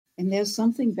And there's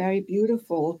something very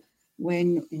beautiful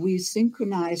when we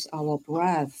synchronize our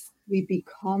breath. We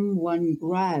become one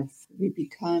breath. We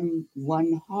become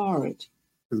one heart.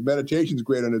 Because meditation is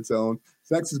great on its own.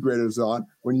 Sex is great on its own.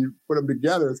 When you put them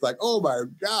together, it's like, oh my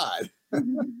God.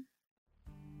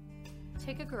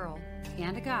 Take a girl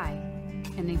and a guy,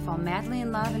 and they fall madly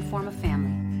in love and form a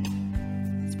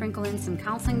family. Sprinkle in some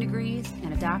counseling degrees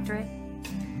and a doctorate,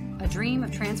 a dream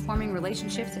of transforming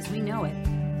relationships as we know it.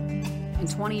 And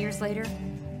 20 years later,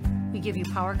 we give you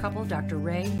power couple Dr.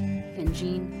 Ray and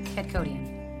Jean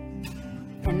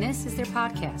Ketkodian. And this is their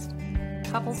podcast,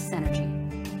 Couples Synergy.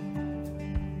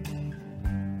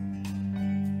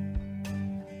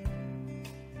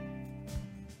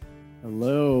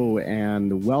 Hello,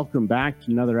 and welcome back to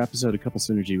another episode of Couple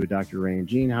Synergy with Dr. Ray and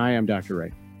Jean. Hi, I'm Dr.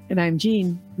 Ray. And I'm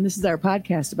Jean, and this is our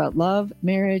podcast about love,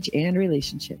 marriage, and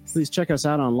relationships. Please check us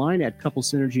out online at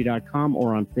couplesynergy.com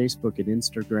or on Facebook and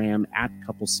Instagram at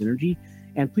Couple Synergy.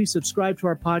 And please subscribe to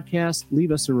our podcast,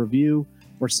 leave us a review,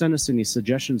 or send us any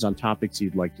suggestions on topics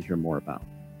you'd like to hear more about.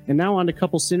 And now on to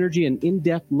Couple Synergy, an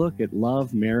in-depth look at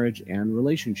love, marriage, and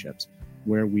relationships,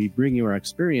 where we bring you our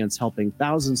experience helping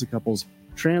thousands of couples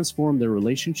transform their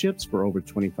relationships for over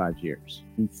 25 years.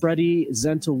 And Freddie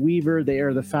Zentel Weaver, they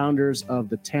are the founders of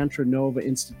the Tantra Nova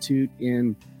Institute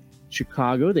in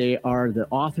Chicago. They are the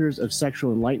authors of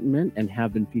Sexual Enlightenment and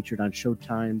have been featured on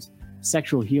Showtime's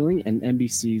Sexual Healing and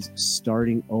NBC's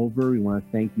Starting Over. We want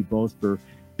to thank you both for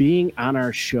being on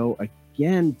our show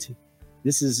again.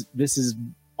 This is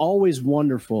always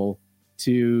wonderful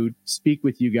to speak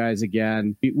with you guys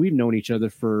again. We've known each other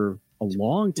for a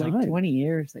long time. Like 20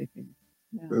 years, I think.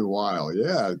 Yeah. Been a while,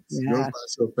 yeah. It goes by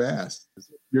so fast.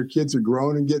 Your kids are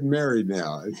grown and getting married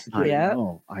now.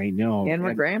 I know. And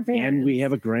we're grandparents. And we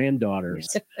have a granddaughter.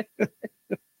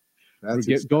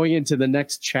 That's going into the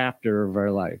next chapter of our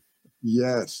life.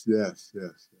 Yes.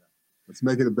 Let's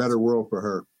make it a better world for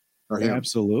her. Or him.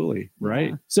 Absolutely.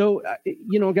 Right. Yeah. So,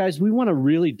 guys, we want to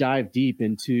really dive deep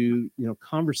into,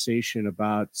 conversation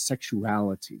about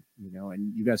sexuality,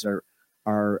 and you guys are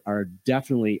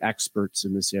definitely experts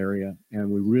in this area.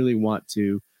 And we really want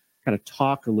to kind of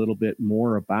talk a little bit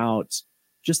more about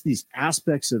just these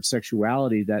aspects of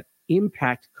sexuality that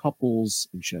impact couples'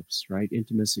 relationships, right?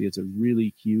 Intimacy is a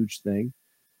really huge thing,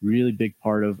 really big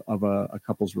part of a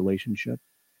couple's relationship.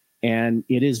 And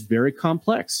it is very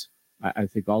complex. I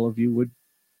think all of you would,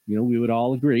 we would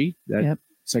all agree that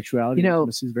sexuality and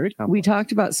intimacy is very complex. We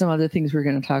talked about some other things we're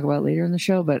going to talk about later in the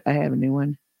show, but I have a new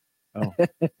one. Oh,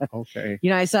 okay.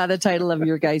 I saw the title of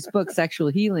your guys' book, Sexual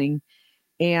Healing,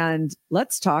 and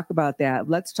let's talk about that.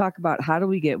 Let's talk about how do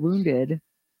we get wounded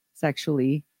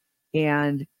sexually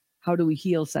and how do we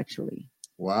heal sexually?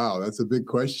 Wow, that's a big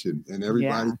question. And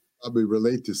everybody probably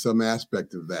relate to some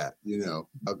aspect of that.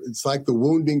 It's like the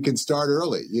wounding can start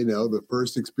early, the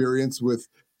first experience with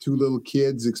two little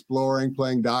kids exploring,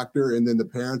 playing doctor, and then the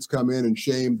parents come in and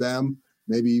shame them,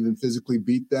 maybe even physically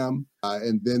beat them.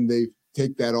 And then they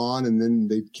take that on and then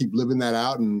they keep living that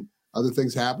out and other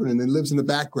things happen and then lives in the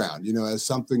background, as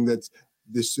something that's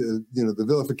this, the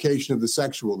vilification of the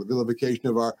sexual, the vilification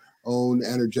of our own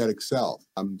energetic self.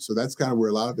 So that's kind of where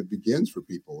a lot of it begins for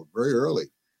people very early.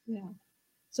 Yeah.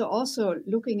 So also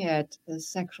looking at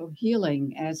sexual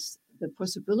healing as the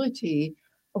possibility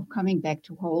of coming back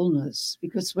to wholeness,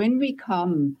 because when we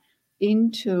come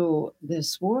into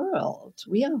this world,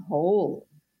 we are whole,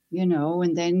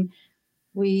 and then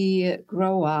we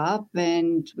grow up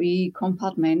and we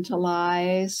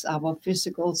compartmentalize our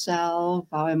physical self,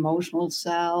 our emotional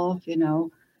self.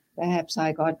 Perhaps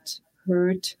I got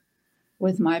hurt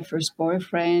with my first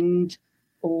boyfriend,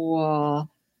 or,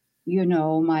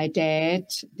 my dad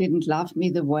didn't love me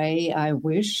the way I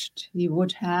wished he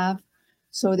would have.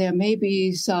 So there may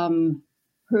be some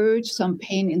hurt, some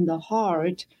pain in the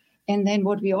heart. And then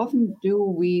what we often do,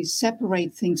 we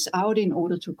separate things out in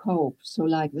order to cope. So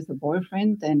like with a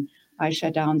boyfriend, then I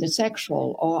shut down the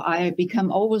sexual, or I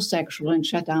become over-sexual and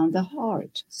shut down the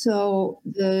heart. So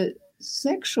the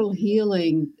sexual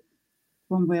healing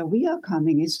from where we are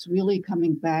coming is really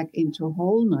coming back into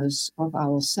wholeness of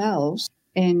ourselves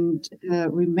and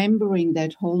remembering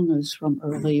that wholeness from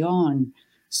early on,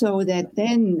 so that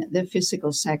then the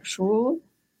physical sexual,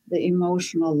 the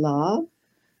emotional love,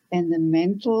 and the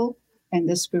mental and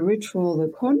the spiritual, the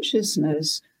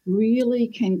consciousness really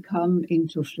can come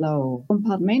into flow.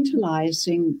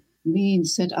 Compartmentalizing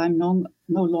means that I'm no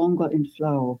longer in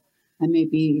flow. I may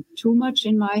be too much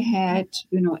in my head,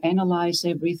 analyze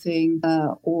everything,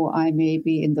 or I may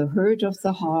be in the hurt of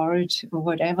the heart, or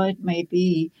whatever it may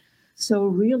be. So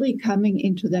really coming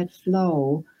into that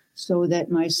flow so that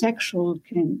my sexual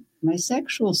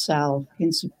self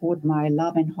can support my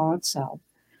love and heart self,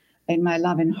 and my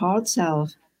love and heart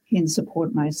self can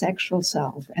support my sexual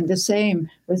self, and the same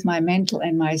with my mental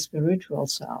and my spiritual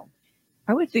self.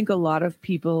 I would think a lot of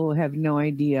people have no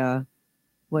idea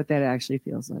what that actually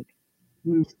feels like.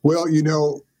 Well,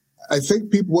 I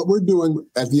think what we're doing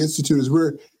at the Institute is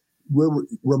we're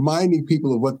reminding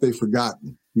people of what they've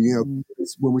forgotten.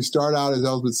 When we start out, as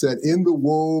Elizabeth said, in the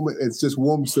womb, it's just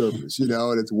womb surface,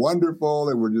 and it's wonderful,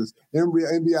 and we're just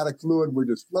embryonic fluid, we're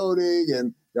just floating,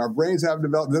 and our brains haven't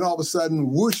developed. Then all of a sudden,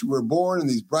 whoosh, we're born in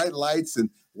these bright lights and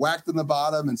whacked on the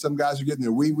bottom, and some guys are getting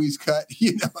their wee-wees cut,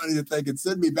 and you're thinking,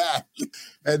 send me back.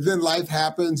 And then life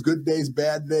happens, good days,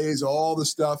 bad days, all the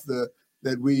stuff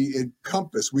that we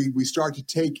encompass, we start to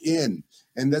take in.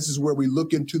 And this is where we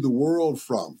look into the world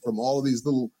from all of these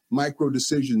little micro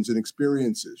decisions and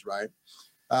experiences, right?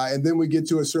 And then we get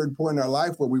to a certain point in our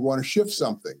life where we want to shift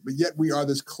something, but yet we are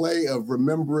this clay of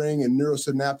remembering and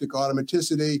neurosynaptic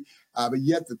automaticity. But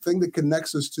yet the thing that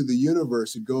connects us to the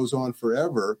universe, it goes on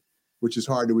forever, which is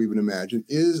hard to even imagine,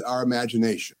 is our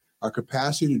imagination, our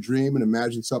capacity to dream and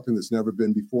imagine something that's never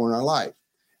been before in our life.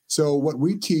 So what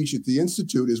we teach at the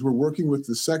Institute is we're working with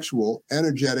the sexual,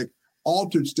 energetic,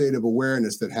 altered state of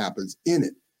awareness that happens in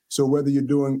it. So whether you're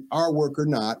doing our work or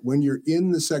not, when you're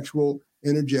in the sexual,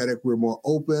 energetic, we're more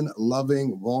open,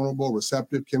 loving, vulnerable,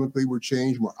 receptive. Chemically, we're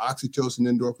changed, more oxytocin,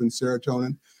 endorphin,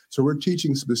 serotonin. So we're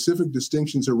teaching specific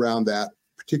distinctions around that,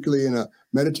 particularly in a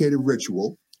meditative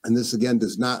ritual. And this, again,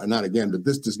 this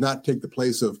does not take the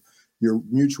place of your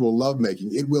mutual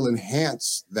lovemaking. It will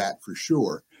enhance that for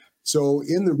sure. So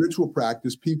in the ritual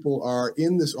practice, people are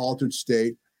in this altered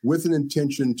state with an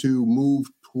intention to move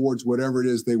towards whatever it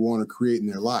is they want to create in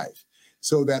their life.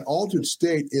 So that altered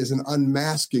state is an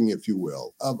unmasking, if you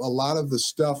will, of a lot of the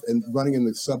stuff and running in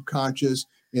the subconscious,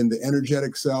 in the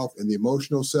energetic self, in the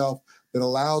emotional self, that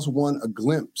allows one a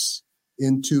glimpse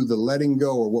into the letting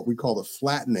go, or what we call the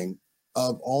flattening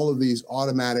of all of these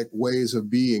automatic ways of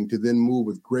being, to then move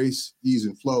with grace, ease,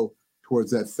 and flow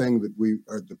towards that thing that we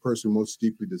are the person most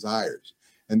deeply desires.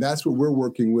 And that's what we're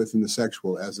working with in the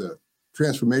sexual as a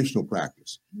transformational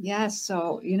practice. Yes.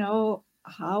 So,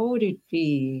 how would it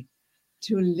be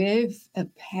to live a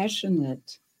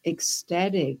passionate,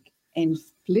 ecstatic, and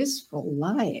blissful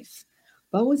life,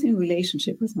 both in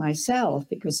relationship with myself,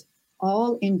 because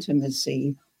all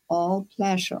intimacy, all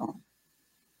pleasure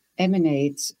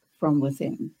emanates from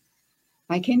within.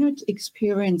 I cannot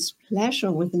experience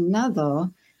pleasure with another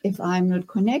if I'm not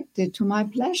connected to my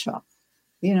pleasure,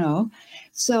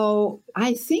 So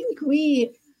I think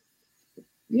we,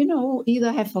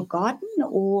 either have forgotten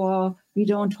or we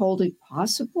don't hold it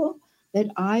possible that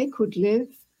I could live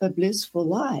a blissful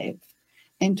life.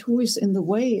 And who is in the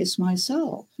way is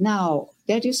myself. Now,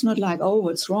 that is not like, oh,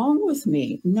 what's wrong with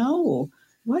me? No.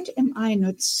 What am I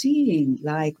not seeing?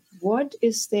 Like, what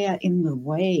is there in the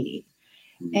way?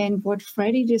 And what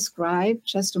Freddie described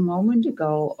just a moment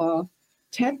ago of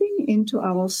tapping into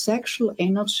our sexual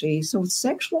energy. So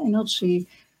sexual energy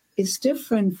is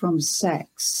different from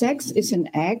sex. Sex is an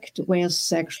act where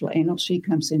sexual energy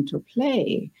comes into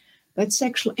play. But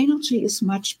sexual energy is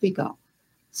much bigger.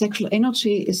 Sexual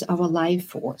energy is our life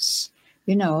force.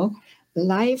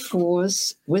 Life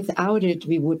force, without it,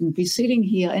 we wouldn't be sitting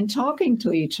here and talking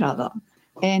to each other.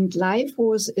 And life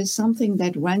force is something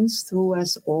that runs through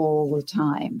us all the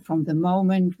time, from the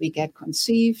moment we get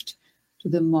conceived to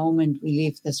the moment we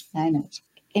leave this planet.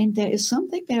 And there is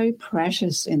something very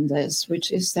precious in this,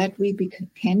 which is that we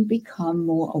can become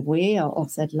more aware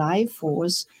of that life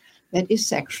force that is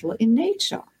sexual in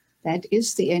nature. That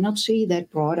is the energy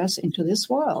that brought us into this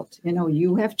world.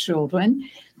 You have children,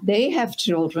 they have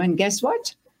children. Guess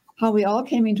what? How we all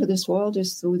came into this world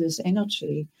is through this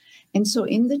energy. And so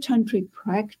in the tantric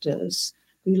practice,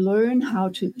 we learn how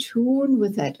to tune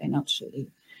with that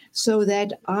energy so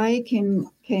that I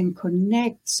can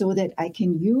connect, so that I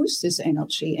can use this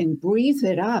energy and breathe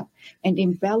it up and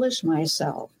embellish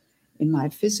myself in my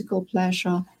physical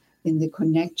pleasure, in the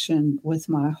connection with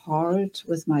my heart,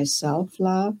 with my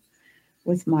self-love,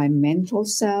 with my mental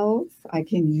self. I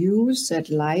can use that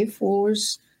life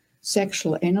force,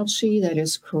 sexual energy that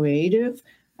is creative.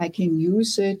 I can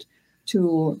use it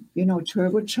to,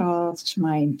 turbocharge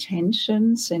my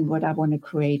intentions and what I want to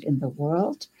create in the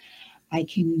world. I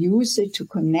can use it to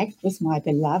connect with my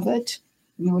beloved,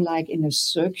 like in a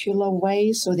circular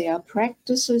way. So there are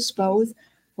practices both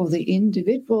for the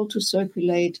individual to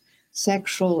circulate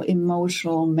sexual,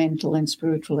 emotional, mental, and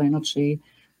spiritual energy,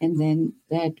 and then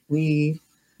that we,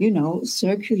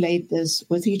 circulate this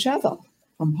with each other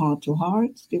from heart to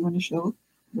heart. Do you want to show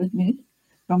with me?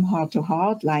 from heart to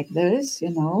heart like this,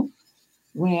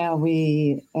 where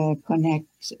we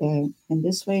connect in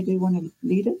this way. Do you want to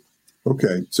lead it?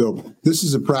 Okay, so this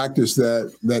is a practice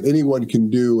that anyone can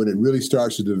do, and it really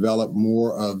starts to develop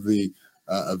more of the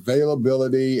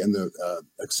availability and the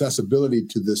accessibility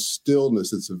to this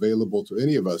stillness that's available to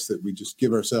any of us, that we just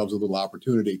give ourselves a little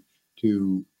opportunity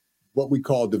to what we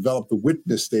call develop the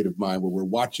witness state of mind, where we're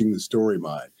watching the story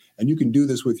mind. And you can do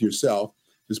this with yourself,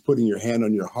 just putting your hand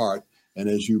on your heart. And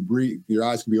as you breathe, your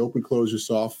eyes can be open, closed, or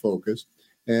soft focused,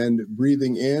 and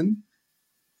breathing in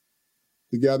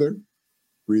together,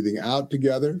 breathing out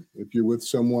together. If you're with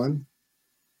someone,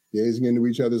 gazing into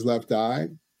each other's left eye,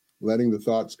 letting the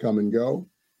thoughts come and go.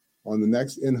 On the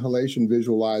next inhalation,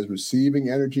 visualize receiving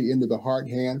energy into the heart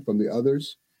hand from the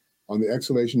others. On the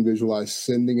exhalation, visualize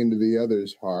sending into the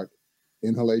other's heart.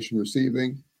 Inhalation,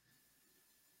 receiving.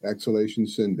 Exhalation,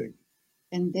 sending.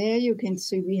 And there you can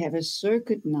see we have a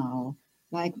circuit now,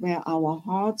 like where our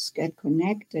hearts get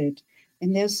connected.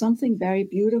 And there's something very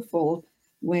beautiful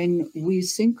when we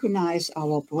synchronize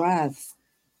our breath.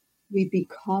 We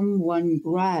become one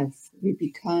breath, we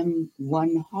become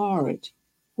one heart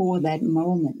for that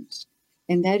moment.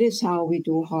 And that is how we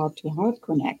do heart-to-heart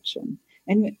connection.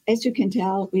 And as you can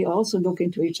tell, we also look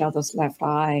into each other's left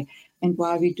eye. And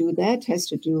why we do that has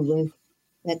to do with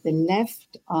that the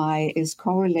left eye is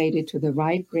correlated to the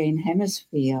right brain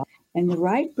hemisphere. And the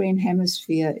right brain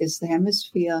hemisphere is the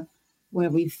hemisphere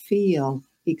where we feel,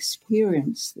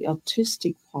 experience the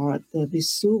artistic part, the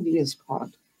Vesuvius part.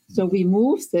 So we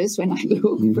move this when I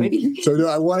look pretty. So no,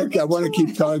 I want to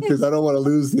keep talking because I don't want to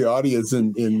lose the audience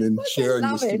in sharing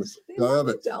this. I love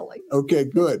it. Okay,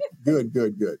 good.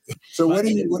 So what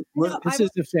do you? This is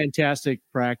a fantastic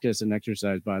practice and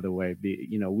exercise, by the way.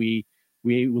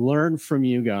 We learn from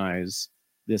you guys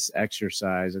this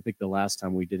exercise. I think the last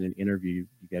time we did an interview,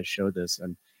 you guys showed this,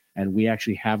 and we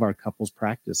actually have our couples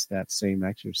practice that same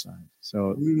exercise.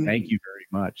 So thank you very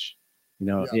much.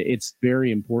 It's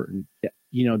very important.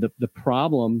 The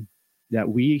problem that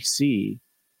we see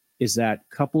is that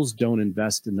couples don't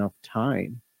invest enough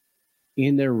time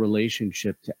in their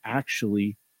relationship to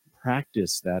actually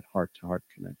practice that heart-to-heart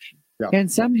connection. Yeah.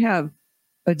 And some have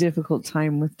a difficult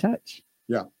time with touch.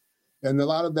 Yeah. And a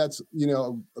lot of that's,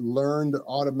 learned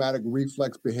automatic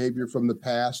reflex behavior from the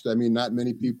past. I mean, not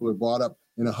many people are brought up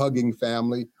in a hugging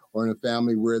family or in a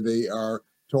family where they are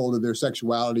told that their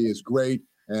sexuality is great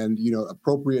and,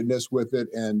 appropriateness with it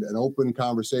and an open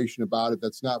conversation about it.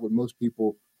 That's not what most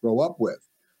people grow up with.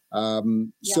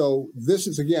 So this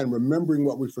is, again, remembering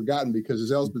what we've forgotten, because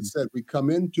as Elspeth said, we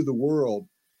come into the world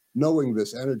knowing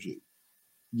this energy.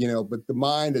 But the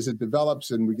mind, as it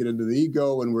develops and we get into the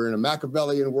ego and we're in a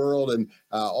Machiavellian world and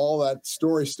all that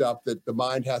story stuff that the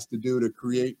mind has to do to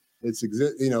create its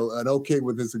an okay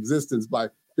with its existence by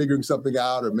figuring something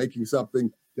out or making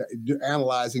something,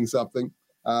 analyzing something,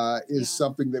 is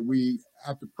something that we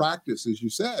have to practice, as you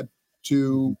said,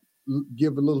 to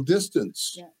give a little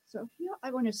distance. Yeah. So here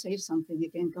I want to say something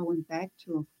again, going back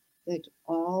to that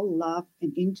all love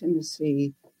and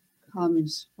intimacy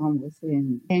comes from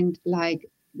within. And like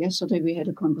yesterday, we had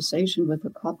a conversation with a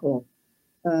couple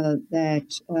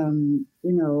that,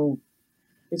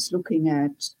 is looking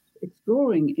at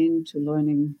exploring into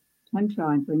learning Tantra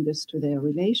and bring this to their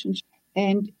relationship.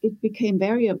 And it became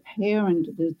very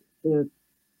apparent that the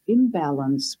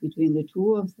imbalance between the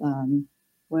two of them,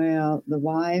 where the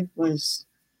wife was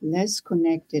less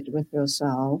connected with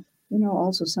herself,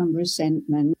 also some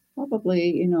resentment,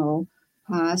 probably,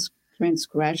 past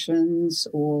transgressions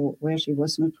or where she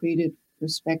was not treated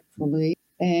respectfully,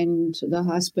 and the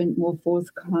husband more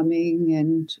forthcoming,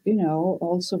 and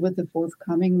also with the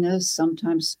forthcomingness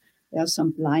sometimes there are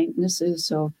some blindnesses.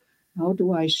 So how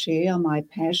do I share my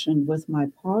passion with my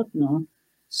partner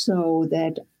so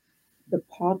that the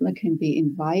partner can be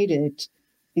invited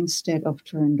instead of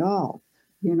turned off,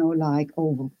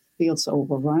 feels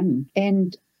overrun?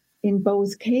 And in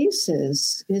both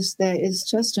cases, there is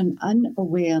just an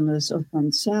unawareness of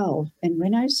oneself. And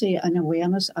when I say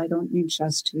unawareness, I don't mean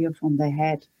just here from the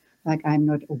head, like I'm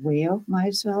not aware of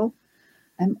myself.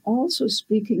 I'm also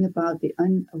speaking about the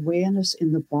unawareness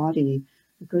in the body,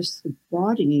 because the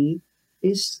body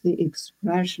is the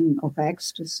expression of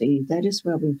ecstasy. That is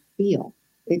where we feel.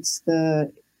 It's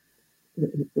the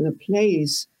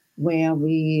place where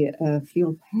we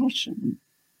feel passion,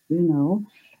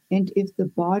 And if the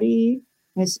body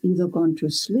has either gone to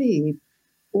sleep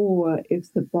or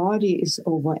if the body is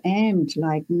overamped,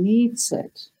 like needs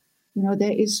it,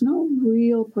 there is no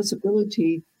real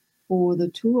possibility for the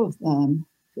two of them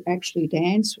to actually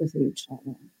dance with each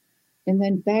other. And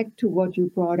then back to what you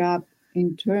brought up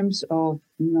in terms of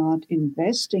not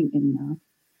investing enough.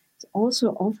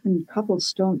 also often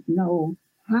couples don't know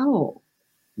how,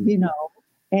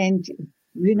 and,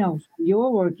 from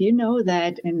your work,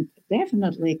 that, and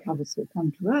definitely couples who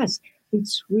come to us,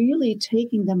 it's really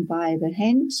taking them by the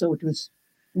hand, so to,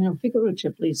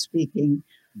 figuratively speaking,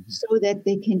 so that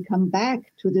they can come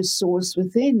back to the source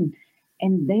within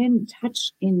and then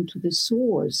touch into the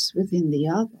source within the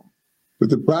other. But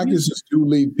the practices do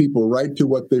lead people right to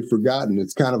what they've forgotten.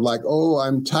 It's kind of like, oh,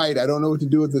 I'm tight. I don't know what to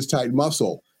do with this tight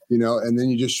muscle, and then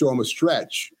you just show them a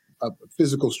stretch, a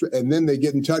physical stretch, and then they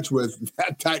get in touch with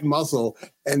that tight muscle,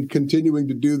 and continuing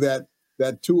to do that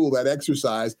tool, that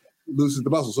exercise loosens the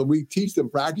muscle. So we teach them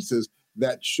practices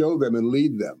that show them and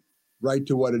lead them right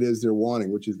to what it is they're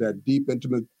wanting, which is that deep,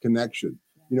 intimate connection.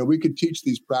 We could teach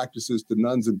these practices to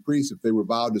nuns and priests if they were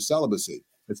vowed to celibacy.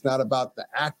 It's not about the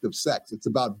act of sex. It's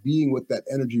about being what that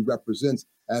energy represents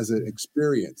as an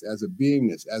experience, as a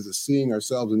beingness, as a seeing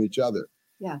ourselves and each other,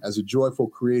 as a joyful,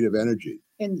 creative energy.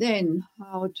 And then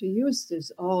how to use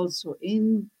this also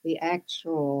in the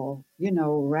actual,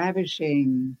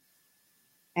 ravishing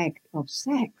act of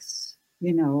sex,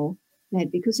 that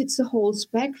because it's the whole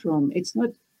spectrum. It's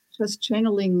not just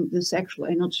channeling the sexual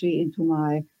energy into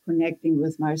my connecting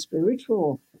with my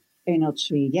spiritual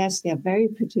energy. Yes, there are very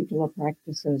particular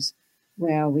practices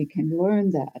where we can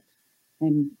learn that,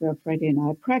 and where Freddie and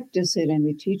I practice it, and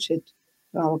we teach it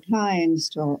to our clients,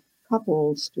 to our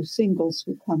couples, to singles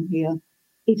who come here.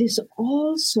 It is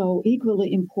also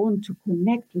equally important to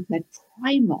connect with that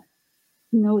primal,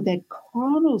 that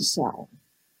carnal self,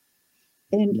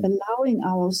 and allowing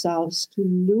ourselves to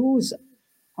lose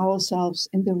ourselves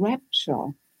in the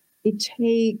rapture. It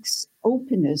takes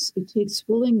openness, it takes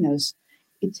willingness,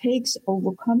 it takes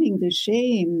overcoming the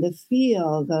shame, the fear,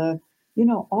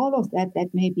 all of that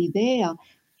may be there,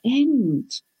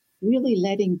 and really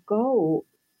letting go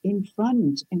in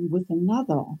front and with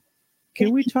another.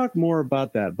 Can we talk more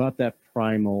about that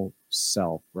primal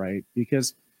self, right?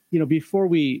 Because, before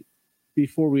we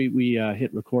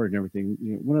hit record and everything,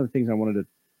 one of the things I wanted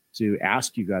to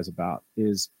ask you guys about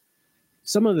is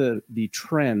some of the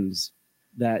trends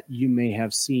that you may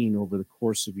have seen over the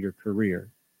course of your career,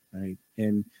 right?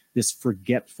 And this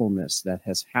forgetfulness that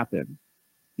has happened,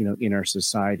 in our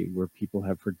society, where people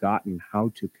have forgotten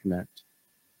how to connect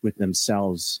with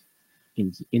themselves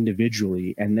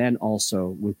individually and then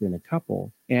also within a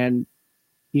couple. And,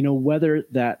 whether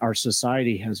that our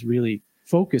society has really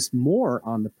focused more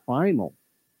on the primal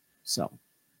self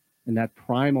and that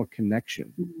primal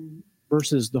connection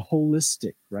versus the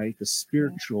holistic, right? The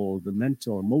spiritual, the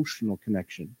mental, emotional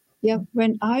connection. Yeah,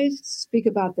 when I speak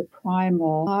about the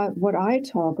primal, what I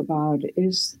talk about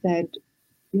is that,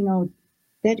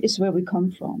 that is where we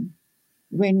come from.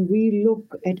 When we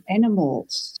look at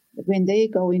animals, when they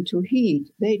go into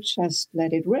heat, they just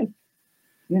let it rip,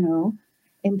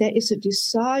 and there is a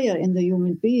desire in the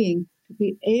human being to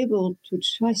be able to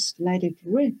just let it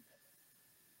rip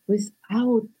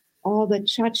without all the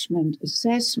judgment,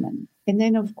 assessment. And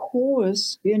then, of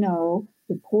course, the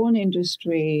porn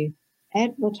industry,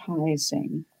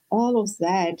 advertising, all of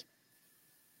that,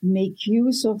 make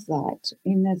use of that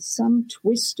in some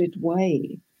twisted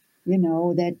way,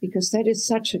 that because that is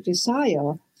such a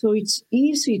desire. So it's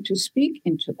easy to speak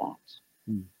into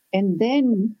that. And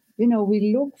then,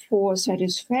 we look for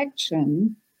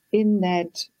satisfaction in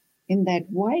that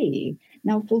way.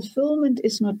 Now, fulfillment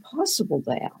is not possible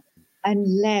there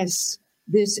unless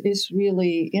this is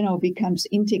really, becomes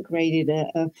integrated,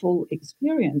 a full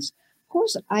experience. Of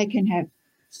course, I can have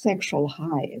sexual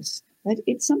highs, but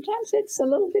sometimes it's a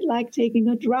little bit like taking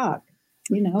a drug,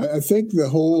 I think the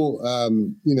whole,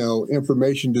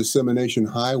 information dissemination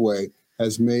highway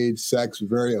has made sex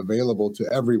very available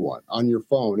to everyone on your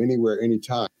phone, anywhere,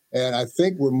 anytime. And I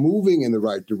think we're moving in the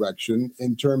right direction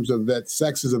in terms of that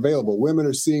sex is available. Women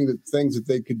are seeing the things that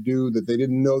they could do that they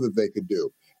didn't know that they could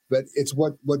do. But it's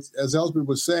what as Elspeth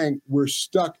was saying, we're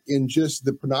stuck in just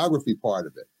the pornography part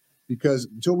of it. Because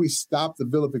until we stop the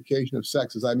vilification of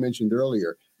sex, as I mentioned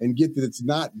earlier, and get that it's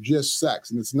not just sex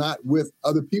and it's not with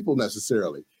other people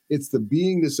necessarily, it's the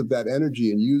beingness of that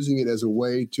energy and using it as a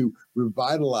way to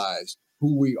revitalize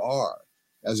who we are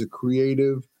as a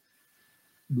creative,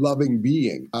 loving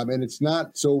being. And it's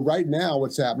not, so right now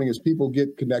what's happening is people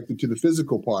get connected to the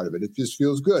physical part of it. It just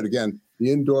feels good. Again, the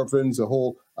endorphins, the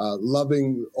whole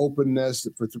loving openness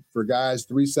for guys,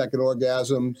 3-second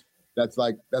orgasms.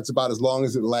 That's about as long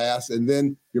as it lasts. And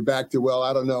then you're back to, well,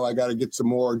 I don't know, I got to get some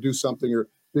more, or do something, or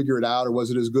figure it out, or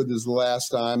was it as good as the last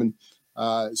time?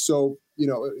 And so,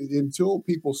 until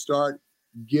people start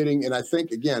getting, and I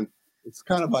think, again, it's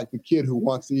kind of like the kid who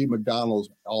wants to eat McDonald's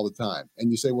all the time.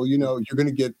 And you say, well, you're going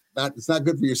to get it's not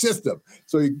good for your system.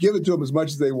 So you give it to them as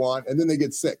much as they want, and then they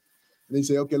get sick. And they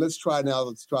say, okay, let's try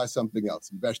something else,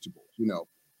 some vegetables,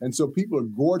 And so people are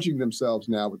gorging themselves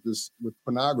now with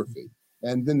pornography.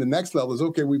 And then the next level is,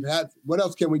 okay, what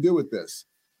else can we do with this?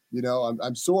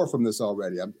 I'm sore from this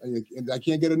already. I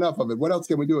can't get enough of it. What else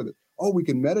can we do with it? Oh, we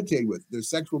can meditate with it. There's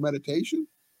sexual meditation.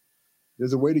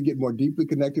 There's a way to get more deeply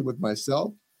connected with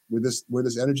myself, where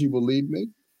this energy will lead me.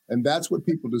 And that's what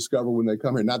people discover when they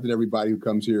come here. Not that everybody who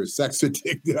comes here is sex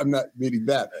addicted. I'm not meaning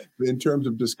that. But in terms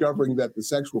of discovering that the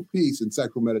sexual piece and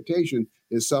sexual meditation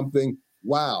is something,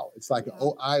 wow, it's like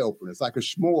an eye opener. It's like a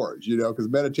s'mores, because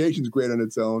meditation is great on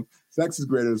its own. Sex is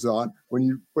great on its own. When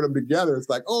you put them together, it's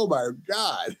like, oh my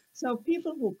God. So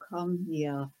people who come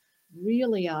here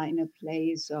really are in a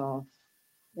place of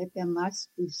that there must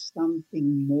be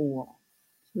something more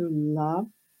to love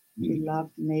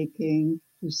making,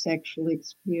 to sexual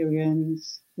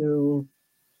experience, to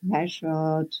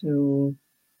pleasure, to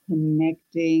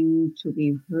connecting, to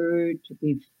be heard, to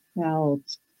be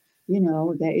felt.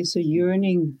 There is a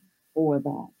yearning for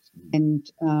that. And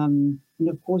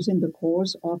of course, in the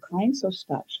course, all kinds of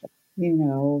stuff.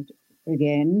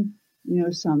 Again,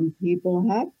 some people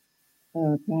have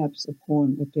perhaps a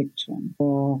porn addiction,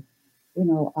 or,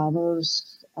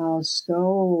 others are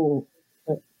so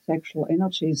sexual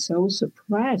energy is so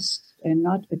suppressed and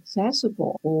not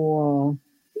accessible, or,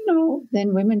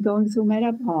 then women going through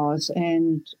menopause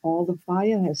and all the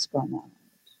fire has gone out.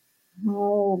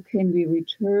 How can we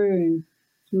return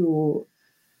to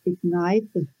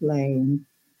ignite the flame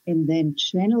and then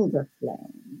channel the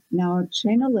flame? Now,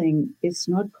 channeling is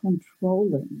not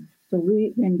controlling. So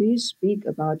when we speak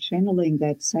about channeling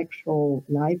that sexual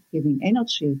life-giving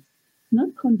energy,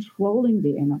 not controlling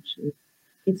the energy.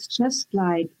 It's just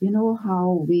like,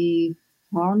 how we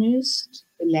harnessed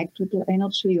electrical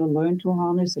energy or learned to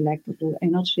harness electrical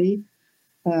energy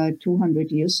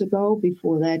 200 years ago.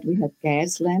 Before that, we had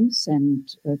gas lamps and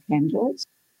candles.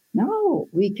 Now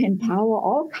we can power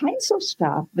all kinds of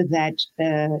stuff with that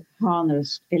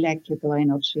harnessed electrical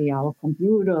energy. Our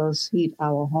computers heat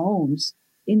our homes.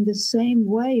 In the same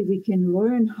way, we can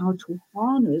learn how to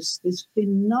harness this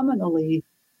phenomenally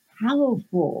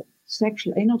powerful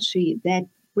sexual energy that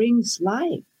brings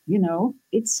life.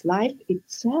 It's life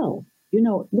itself.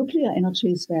 Nuclear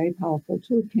energy is very powerful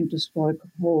too. It can destroy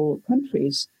whole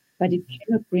countries, but it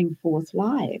cannot bring forth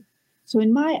life. So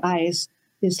in my eyes,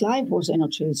 this life force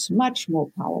energy is much more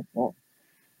powerful.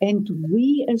 And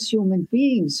we as human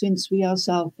beings, since we are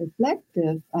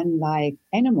self-reflective, unlike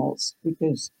animals,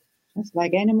 because just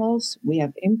like animals, we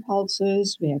have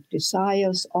impulses, we have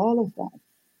desires, all of that.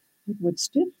 But what's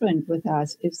different with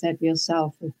us is that we are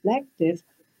self-reflective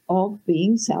of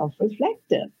being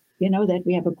self-reflective, that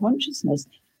we have a consciousness.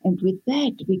 And with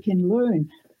that, we can learn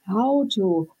how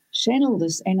to channel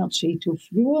this energy to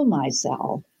fuel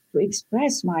myself, to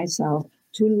express myself,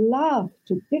 to love,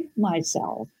 to gift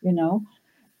myself,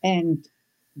 and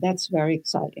that's very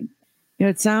exciting.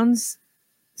 It sounds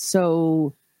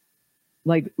so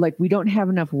like we don't have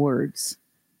enough words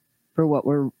for what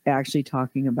we're actually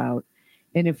talking about.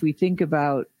 And if we think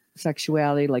about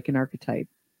sexuality like an archetype,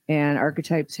 and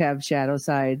archetypes have shadow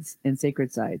sides and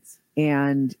sacred sides.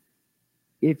 And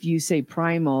if you say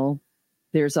primal,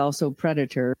 there's also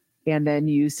predator. And then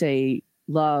you say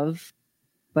love,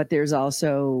 but there's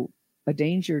also a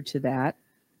danger to that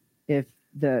if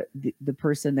the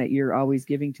person that you're always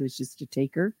giving to is just a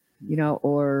taker,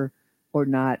 or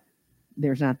not.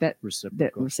 There's not that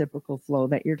reciprocal flow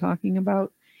that you're talking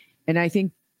about. And I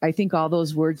think all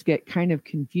those words get kind of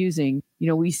confusing.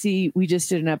 We just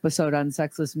did an episode on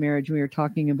sexless marriage. We were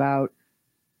talking about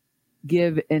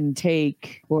give and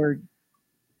take, or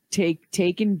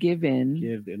take and give in,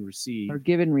 give and receive, or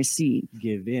give and receive,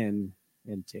 give in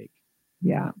and take.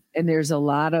 Yeah. And there's a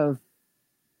lot of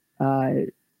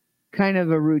kind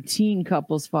of a routine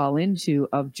couples fall into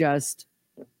of just,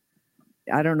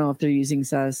 I don't know if they're using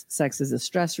sex as a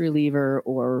stress reliever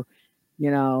or,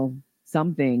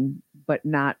 something, but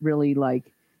not really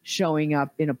like showing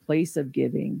up in a place of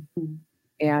giving. Mm-hmm.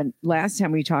 And last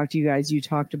time we talked to you guys, you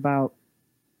talked about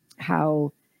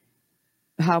how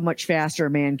much faster a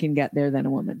man can get there than a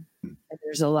woman. And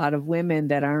there's a lot of women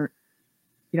that aren't,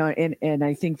 and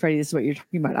I think, Freddie, this is what you're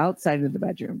talking about, outside of the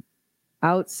bedroom,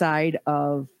 outside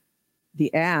of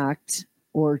the act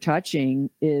or touching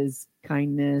is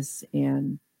kindness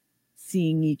and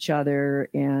seeing each other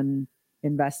and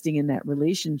investing in that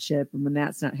relationship. And when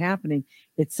that's not happening,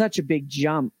 it's such a big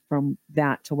jump from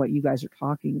that to what you guys are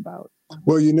talking about.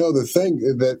 Well, the thing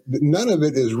that none of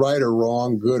it is right or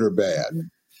wrong, good or bad.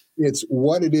 It's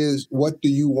what it is. What do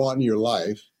you want in your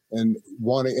life, and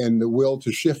the will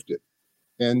to shift it.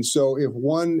 And so if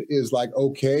one is like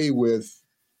okay with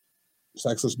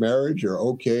sexless marriage or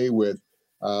okay with,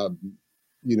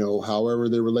 however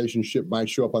their relationship might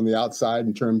show up on the outside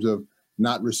in terms of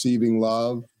not receiving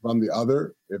love from the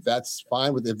other, if that's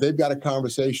fine if they've got a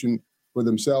conversation with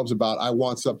themselves about, I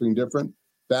want something different,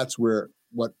 that's where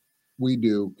what we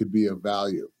do could be of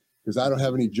value. Because I don't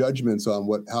have any judgments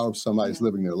on how somebody's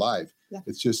living their life. Yeah.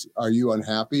 It's just, are you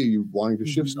unhappy? Are you wanting to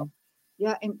shift something?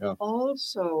 Yeah, and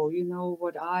also,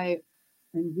 what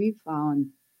we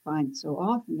find so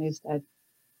often is that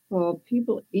for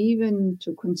people even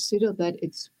to consider that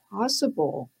it's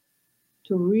possible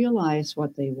to realize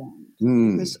what they want,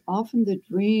 because often the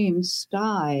dreams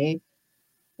die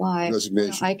by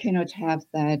resignation. I cannot have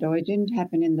that, or it didn't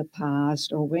happen in the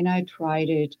past, or when I tried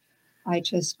it, I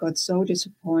just got so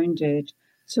disappointed.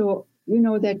 So,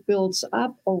 that builds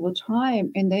up over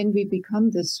time, and then we become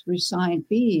this resigned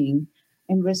being.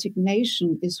 And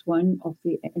resignation is one of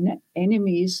the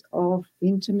enemies of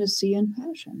intimacy and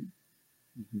passion.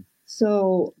 Mm-hmm.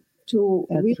 So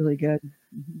that's really good.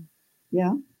 Mm-hmm.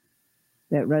 Yeah.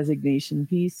 That resignation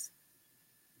piece.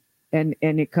 And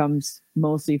it comes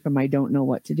mostly from I don't know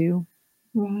what to do.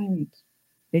 Right.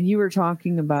 And you were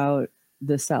talking about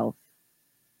the self.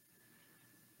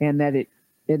 And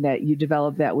that you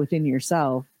develop that within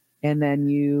yourself, and then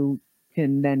you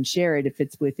can then share it if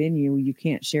it's within you. You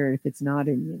can't share it if it's not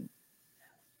in you.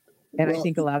 And I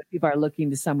think a lot of people are looking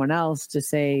to someone else to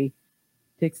say,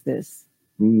 fix this.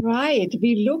 Right.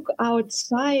 We look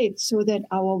outside so that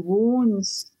our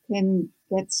wounds can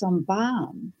get some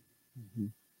balm,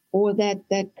 or that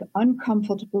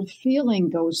uncomfortable feeling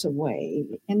goes away.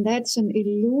 And that's an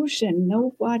illusion.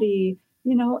 Nobody,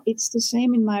 it's the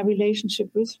same in my relationship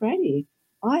with Freddie.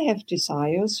 I have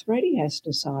desires. Freddie has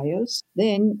desires.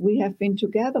 Then we have been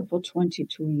together for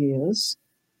 22 years.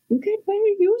 We get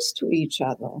very used to each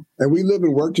other. And we live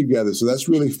and work together. So that's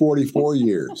really 44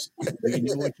 years. You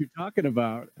know what you're talking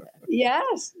about.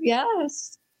 Yes.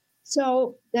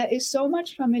 So there is so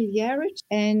much familiarity.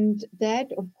 And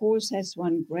that, of course, has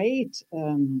one great,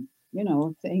 thing,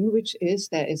 which is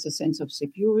there is a sense of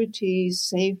security,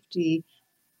 safety,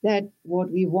 that what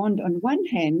we want on one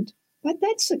hand, but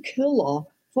that's a killer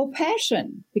for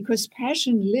passion, because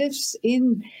passion lives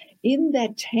in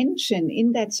that tension,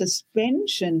 in that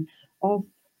suspension of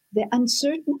the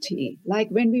uncertainty. Like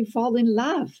when we fall in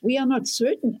love, we are not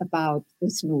certain about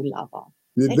this new lover.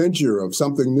 The adventure of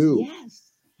something new.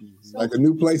 Yes. Like a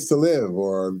new place to live,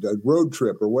 or a road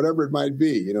trip, or whatever it might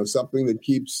be, something that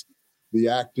keeps the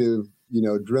active,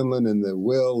 adrenaline and the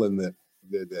will and the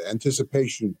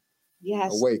anticipation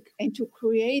awake. And to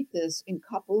create this in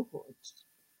couplehood,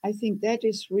 I think that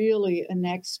is really a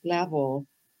next level,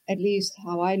 at least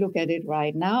how I look at it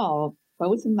right now,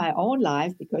 both in my own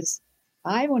life, because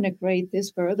I want to create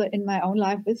this further in my own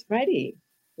life with Freddie.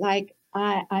 Like,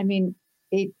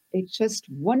 it's just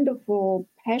wonderful,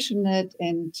 passionate,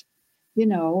 and,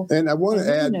 And I want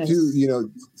to add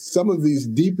too, some of these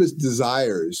deepest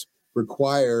desires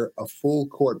require a full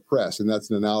court press. And that's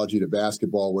an analogy to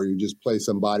basketball, where you just play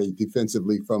somebody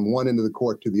defensively from one end of the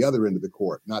court to the other end of the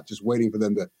court, not just waiting for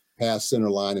them to pass center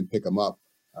line and pick them up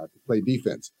to play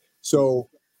defense. So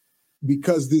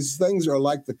because these things are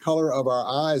like the color of our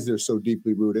eyes, they're so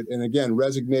deeply rooted. And again,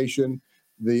 resignation,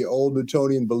 the old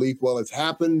Newtonian belief, well, it's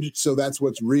happened, so that's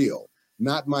what's real,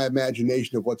 not my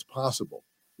imagination of what's possible.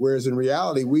 Whereas in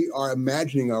reality, we are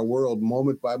imagining our world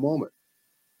moment by moment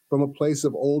from a place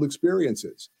of old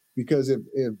experiences. Because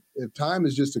if time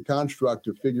is just a construct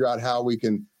to figure out how we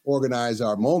can organize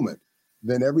our moment,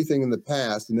 then everything in the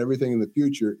past and everything in the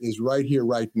future is right here,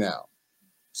 right now.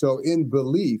 So in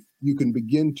belief, you can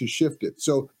begin to shift it.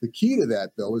 So the key to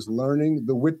that, though, is learning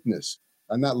the witness.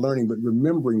 Not learning, but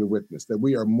remembering the witness, that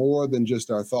we are more than just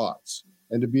our thoughts.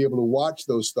 And to be able to watch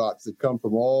those thoughts that come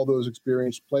from all those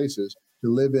experienced places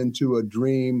to live into a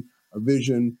dream, a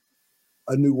vision,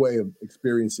 a new way of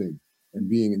experiencing and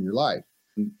being in your life.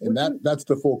 And that's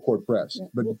the full court press. Yeah.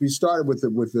 But we started with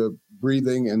the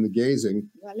breathing and the gazing.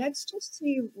 Well, let's just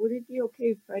see, would it be okay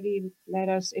if Freddie led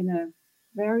us in a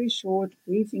very short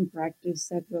breathing practice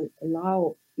that will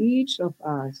allow each of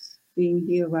us being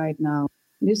here right now,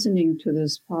 listening to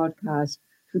this podcast,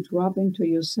 to drop into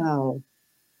yourself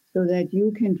so that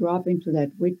you can drop into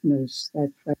that witness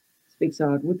that Freddie speaks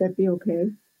out. Would that be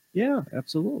okay? Yeah,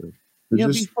 absolutely.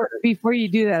 Before you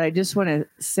do that, I just want to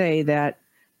say that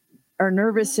our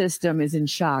nervous system is in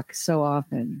shock so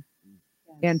often,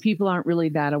 and people aren't really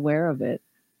that aware of it.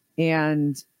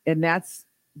 And that's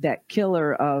that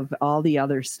killer of all the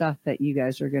other stuff that you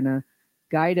guys are going to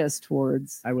guide us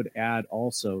towards. I would add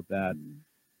also that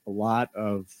a lot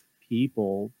of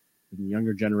people the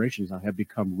younger generations now have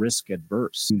become risk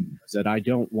adverse. That I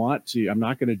don't want to, I'm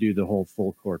not going to do the whole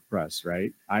full court press,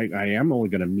 right? I am only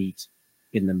going to meet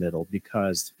in the middle,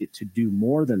 because to do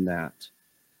more than that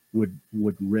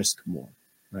would risk more,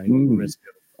 right? Risk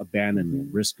of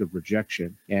abandonment, risk of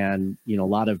rejection. And, a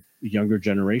lot of younger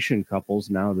generation couples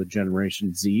now, the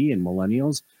Generation Z and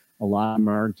millennials, a lot of them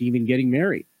aren't even getting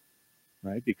married,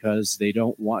 right? Because they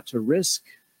don't want to risk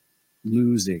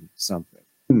losing something.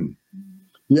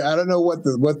 Yeah, I don't know what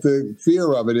the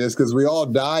fear of it is, because we all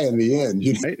die in the end.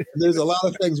 Right? There's a lot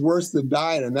of things worse than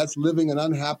dying, and that's living an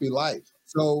unhappy life.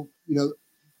 So,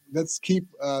 let's keep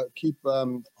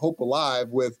hope alive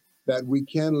with that we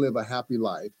can live a happy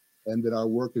life, and that our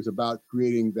work is about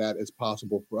creating that as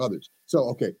possible for others. So,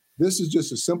 okay, this is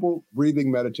just a simple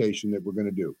breathing meditation that we're going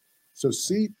to do. So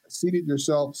seating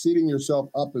yourself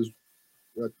up as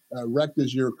erect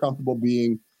as you're comfortable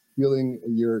being, feeling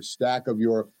your stack of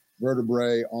your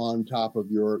vertebrae on top of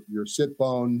your sit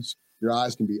bones. Your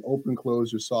eyes can be open,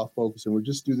 closed, or soft focus. And we'll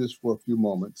just do this for a few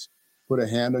moments. Put a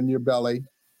hand on your belly,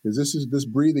 because this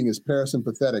breathing is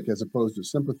parasympathetic as opposed to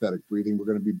sympathetic breathing. We're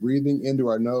going to be breathing into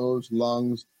our nose,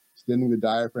 lungs, extending the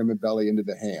diaphragm and belly into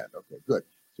the hand. Okay, good.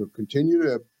 So continue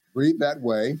to breathe that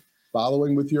way,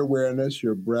 following with your awareness,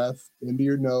 your breath into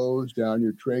your nose, down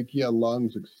your trachea,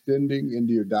 lungs, extending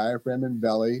into your diaphragm and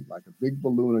belly like a big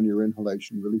balloon on your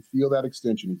inhalation. Really feel that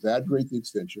extension. Exaggerate the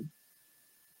extension.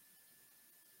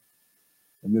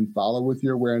 And then follow with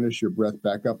your awareness, your breath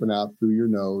back up and out through your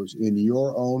nose in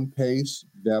your own pace,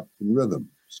 depth, and rhythm.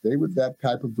 Stay with that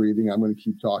type of breathing. I'm going to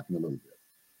keep talking a little bit.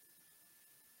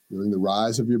 Feeling the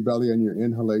rise of your belly on your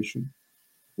inhalation,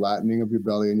 flattening of your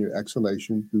belly and your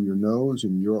exhalation through your nose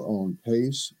in your own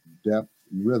pace, depth,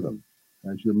 and rhythm.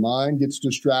 As your mind gets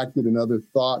distracted and other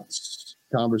thoughts,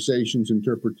 conversations,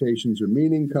 interpretations, or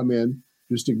meaning come in,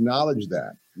 just acknowledge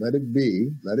that. Let it be,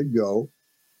 let it go.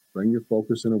 Bring your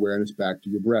focus and awareness back to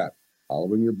your breath.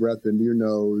 Following your breath into your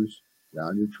nose,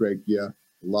 down your trachea,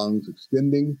 lungs,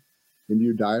 extending into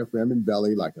your diaphragm and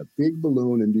belly like a big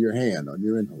balloon into your hand on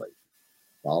your inhalation.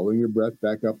 Following your breath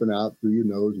back up and out through your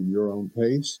nose in your own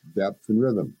pace, depth, and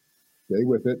rhythm. Stay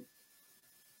with it.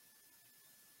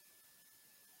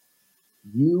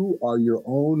 You are your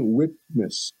own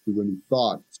witness to any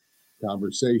thoughts,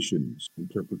 conversations,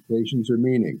 interpretations, or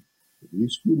meaning. For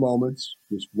these few moments,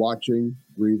 just watching,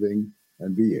 breathing,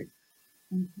 and being.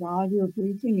 And while you're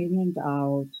breathing in and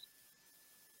out,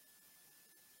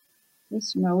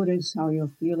 just notice how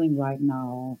you're feeling right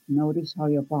now. Notice how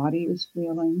your body is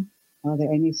feeling. Are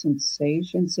there any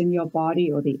sensations in your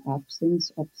body or the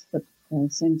absence of the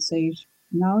sensation?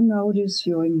 Now notice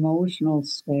your emotional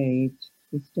state,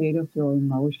 the state of your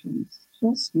emotions.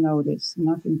 Just notice,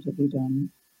 nothing to be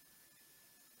done.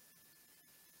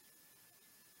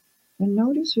 And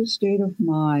notice your state of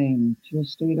mind, your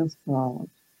state of thought.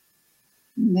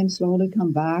 And then slowly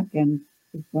come back, and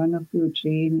if one of you,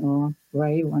 Jean or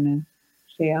Ray, want to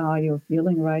share how you're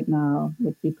feeling right now,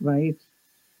 would be great.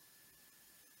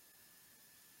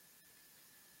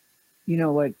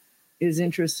 What is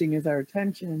interesting is our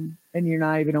attention, and you're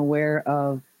not even aware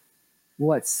of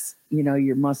what's,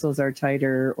 your muscles are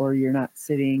tighter, or you're not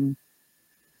sitting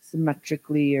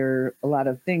symmetrically, or a lot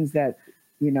of things that,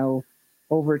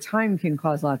 over time can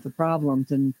cause lots of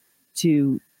problems. And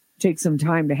to take some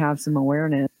time to have some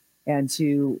awareness and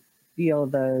to feel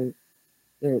the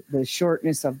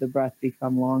shortness of the breath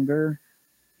become longer.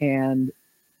 And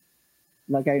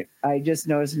like I just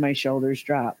noticed my shoulders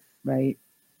drop, right?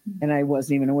 And I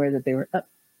wasn't even aware that they were up.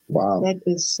 Wow. That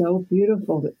is so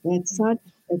beautiful. That's such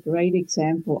a great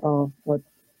example of what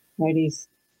Freddie's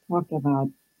talked about,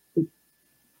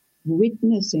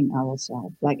 witnessing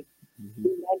ourselves, like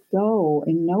let go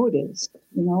and notice,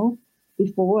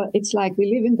 before it's like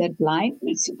we live in that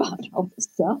blindness about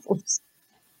ourselves.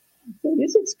 So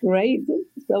this is great. Thank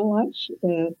you so much,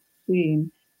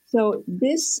 Jean. So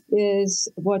this is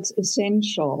what's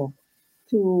essential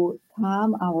to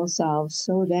calm ourselves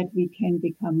so that we can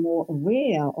become more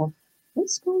aware of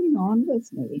what's going on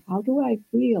with me. How do I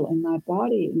feel in my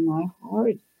body, in my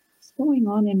heart? What's going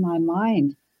on in my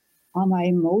mind? Are my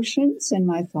emotions and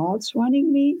my thoughts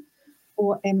running me?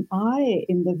 Or am I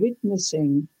in the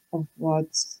witnessing of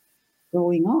what's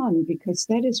going on? Because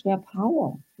that is where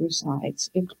power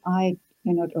resides. If I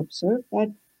cannot observe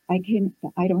that,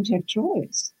 I don't have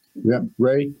choice. Yeah,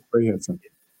 Ray had something.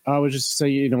 I would just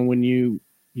say, when you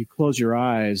close your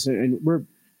eyes, and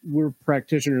we're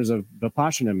practitioners of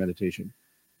Vipassana meditation,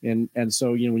 and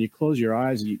so when you close your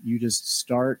eyes, you just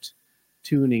start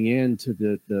tuning in to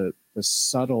the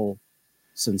subtle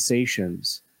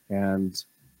sensations and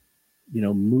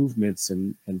movements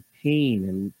and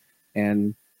pain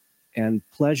and and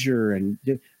pleasure and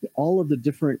all of the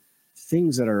different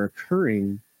things that are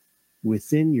occurring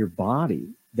within your body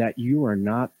that you are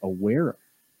not aware of,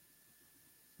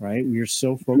 right? We're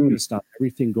so focused on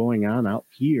everything going on out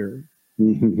here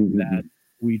that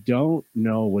we don't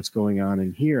know what's going on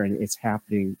in here, and it's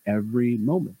happening every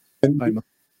moment. And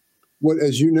what,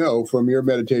 as you know from your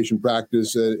meditation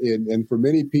practice, and for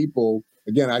many people,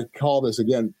 again, I call this,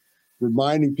 again,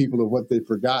 reminding people of what they've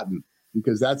forgotten,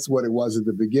 because that's what it was at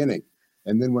the beginning.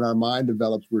 And then when our mind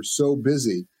develops, we're so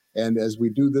busy. And as we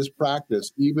do this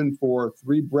practice, even for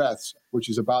 3 breaths, which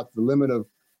is about the limit of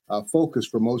focus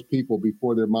for most people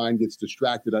before their mind gets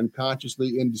distracted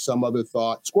unconsciously into some other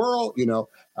thought, squirrel,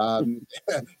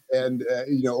 and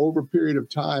over a period of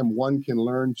time, one can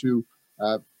learn to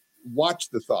watch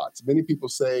the thoughts. Many people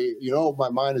say, my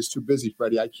mind is too busy,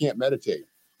 Freddie, I can't meditate.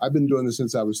 I've been doing this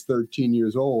since I was 13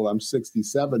 years old. I'm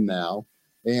 67 now,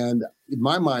 and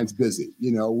my mind's busy.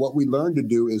 What we learn to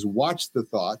do is watch the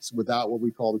thoughts without what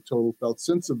we call the total felt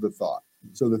sense of the thought.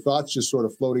 So the thought's just sort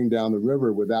of floating down the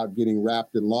river without getting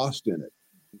wrapped and lost in it.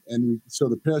 And so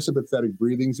the parasympathetic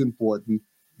breathing is important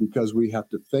because we have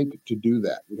to think to do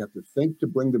that. We have to think to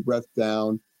bring the breath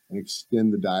down and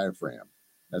extend the diaphragm,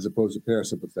 as opposed to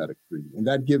parasympathetic breathing. And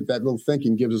that little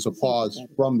thinking gives us a pause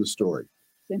from the story.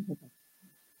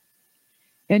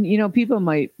 And, people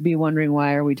might be wondering,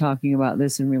 why are we talking about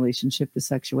this in relationship to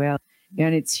sexuality?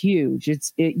 And it's huge.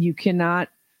 You cannot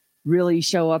really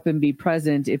show up and be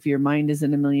present if your mind is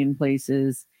in a million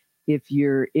places, if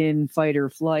you're in fight or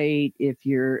flight, if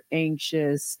you're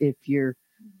anxious, if you're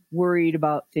worried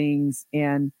about things.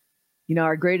 And,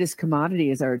 our greatest commodity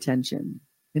is our attention.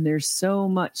 And there's so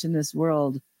much in this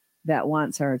world that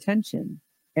wants our attention.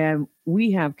 And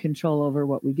we have control over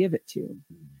what we give it to.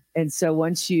 And so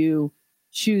once you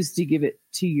choose to give it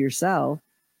to yourself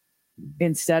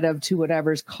instead of to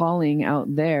whatever's calling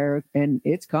out there, and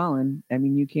it's calling. I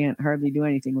mean, you can't hardly do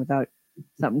anything without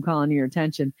something calling your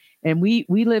attention. And we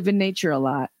live in nature a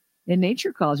lot, and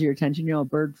nature calls your attention. A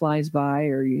bird flies by,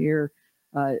 or you hear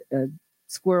a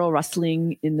squirrel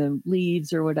rustling in the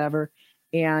leaves or whatever.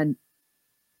 And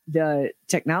the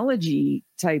technology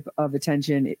type of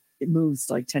attention, it moves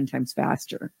like 10 times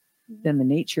faster than the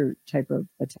nature type of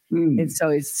attention. And so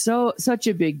it's such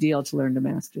a big deal to learn to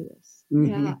master this.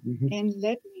 Yeah. And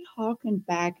let me harken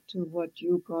back to what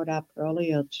you brought up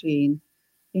earlier, Jean,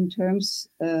 in terms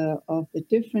of the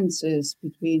differences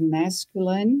between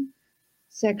masculine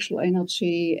sexual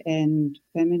energy and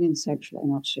feminine sexual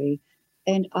energy.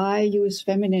 And I use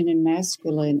feminine and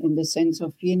masculine in the sense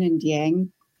of yin and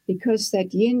yang, because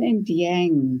that yin and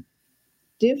yang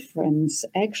difference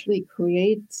actually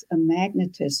creates a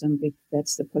magnetism.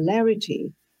 That's the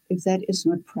polarity. If that is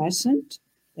not present,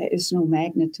 there is no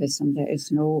magnetism, there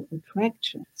is no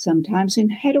attraction. Sometimes in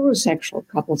heterosexual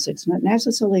couples, it's not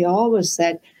necessarily always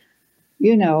that,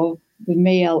 the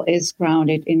male is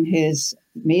grounded in his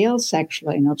male sexual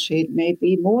energy. It may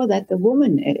be more that the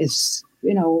woman is,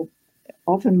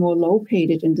 often more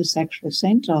located in the sexual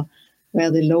center,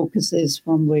 where the locus is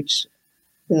from which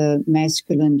the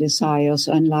masculine desires,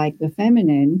 unlike the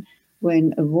feminine.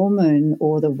 When a woman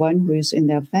or the one who is in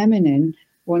their feminine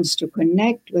wants to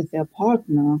connect with their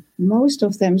partner, most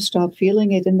of them start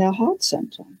feeling it in their heart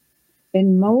center.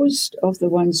 And most of the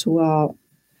ones who are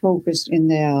focused in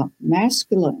their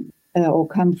masculine or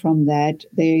come from that,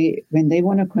 when they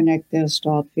want to connect, they'll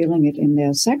start feeling it in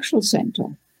their sexual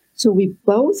center. So we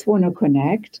both want to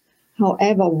connect.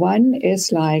 However, one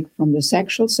is like from the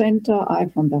sexual center, I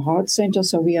from the heart center.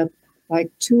 So we are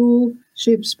like two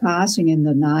ships passing in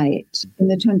the night. In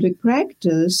the tantric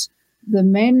practice, the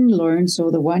men learn, so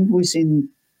the one who is in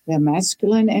their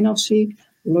masculine energy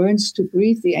learns to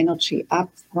breathe the energy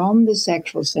up from the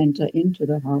sexual center into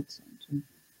the heart center.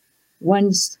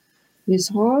 Once his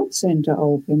heart center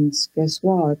opens, guess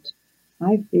what?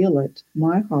 I feel it.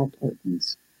 My heart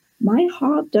opens. My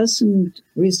heart doesn't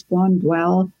respond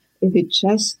well if it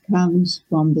just comes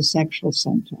from the sexual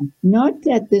center. Not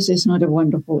that this is not a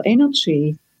wonderful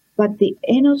energy, but the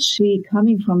energy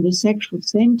coming from the sexual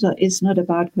center is not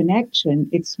about connection.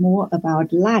 It's more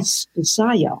about lust,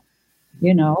 desire,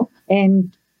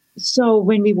 And so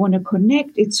when we want to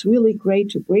connect, it's really great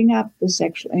to bring up the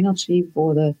sexual energy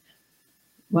for the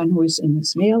one who is in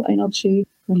his male energy,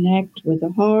 connect with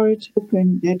the heart,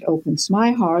 that opens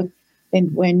my heart.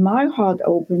 And when my heart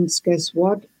opens, guess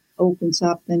what opens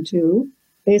up then too?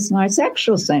 Is my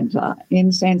sexual center.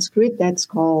 In Sanskrit, that's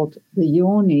called the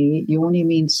yoni. Yoni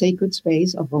means sacred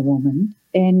space of a woman.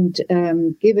 And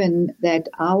given that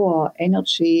our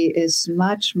energy is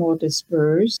much more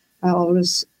dispersed, I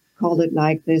always call it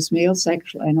like this: male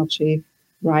sexual energy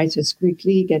rises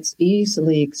quickly, gets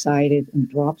easily excited, and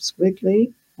drops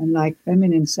quickly. And like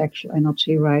feminine sexual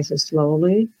energy rises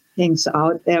slowly, hangs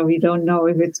out there. We don't know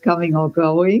if it's coming or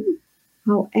going.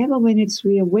 However, when it's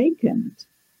reawakened,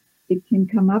 it can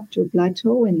come up to a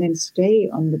plateau and then stay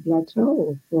on the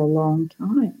plateau for a long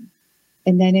time.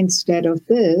 And then instead of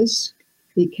this,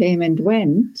 he came and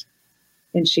went,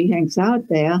 and she hangs out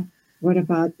there. What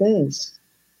about this?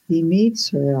 He meets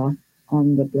her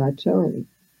on the plateau.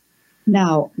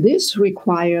 Now, this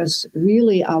requires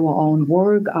really our own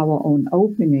work, our own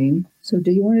opening. So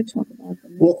do you want to talk about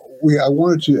that? Well, I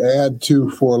wanted to add,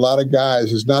 too, for a lot of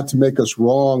guys, is not to make us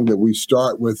wrong that we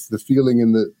start with the feeling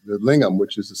in the lingam,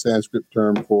 which is the Sanskrit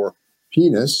term for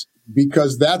penis,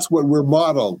 because that's what we're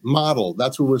modeled.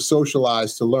 That's what we're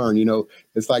socialized to learn. You know,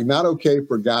 it's like not okay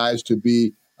for guys to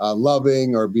be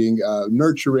loving or being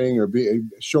nurturing or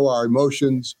show our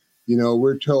emotions. You know,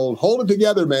 we're told, hold it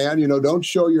together, man. You know, don't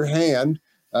show your hand.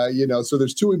 You know, so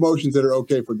there's two emotions that are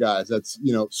okay for guys. That's,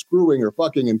 you know, screwing or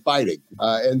fucking and fighting.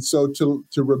 And so to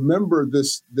remember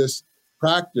this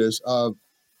practice of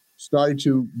starting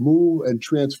to move and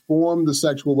transform the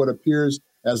sexual, what appears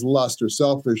as lust or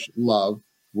selfish love,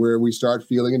 where we start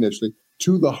feeling initially,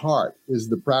 to the heart is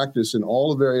the practice in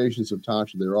all the variations of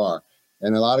Tantra there are.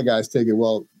 And a lot of guys take it,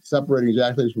 well, separating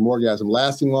ejaculation from orgasm,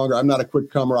 lasting longer. I'm not a quick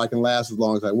comer. I can last as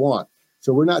long as I want.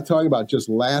 So we're not talking about just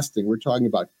lasting. We're talking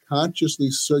about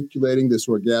consciously circulating this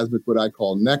orgasmic, what I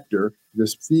call nectar,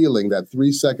 this feeling that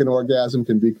 3-second orgasm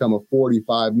can become a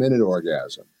 45-minute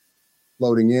orgasm,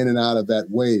 floating in and out of that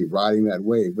wave, riding that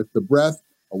wave with the breath,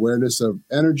 awareness of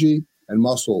energy, and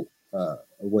muscle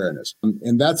awareness.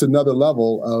 And that's another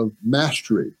level of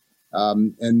mastery.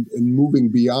 And moving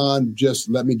beyond just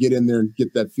let me get in there and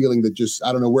get that feeling that just,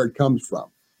 I don't know where it comes from.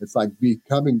 It's like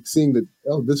seeing that,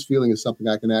 oh, this feeling is something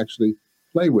I can actually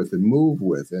play with and move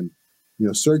with and, you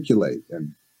know, circulate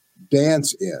and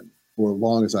dance in for as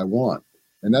long as I want.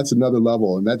 And that's another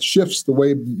level. And that shifts the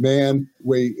way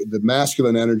the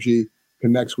masculine energy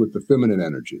connects with the feminine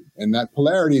energy. And that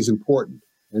polarity is important.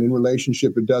 And in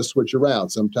relationship, it does switch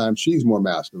around. Sometimes she's more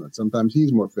masculine. Sometimes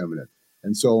he's more feminine,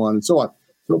 and so on and so on.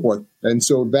 So forth. And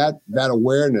so that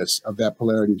awareness of that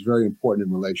polarity is very important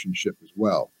in relationship as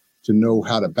well, to know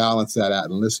how to balance that out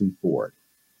and listen for it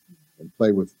and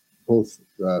play with both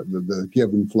the give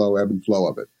and flow, ebb and flow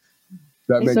of it.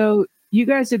 So you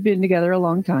guys have been together a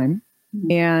long time,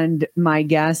 and my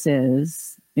guess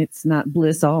is it's not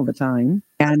bliss all the time.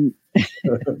 And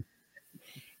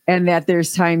and that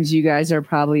there's times you guys are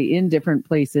probably in different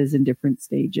places in different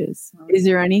stages. Is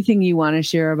there anything you want to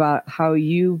share about how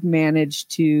you've managed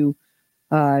to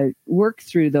work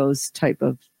through those type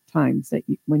of times that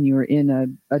when you were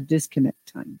in a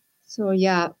disconnect time? So,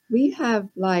 yeah, we have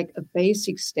like a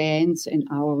basic stance in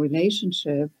our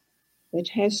relationship that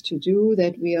has to do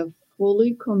that we are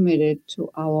fully committed to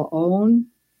our own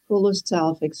fullest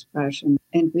self-expression,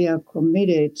 and we are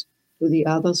committed to the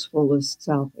other's fullest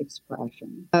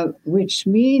self-expression, which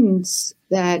means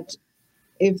that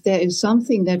if there is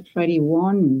something that Freddie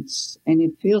wants, and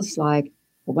it feels like,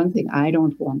 for one thing, I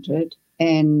don't want it,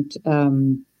 and,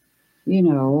 you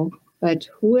know, but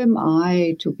who am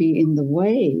I to be in the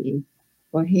way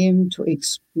for him to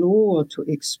explore, to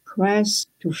express,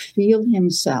 to feel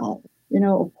himself? You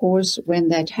know, of course, when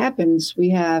that happens,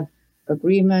 we have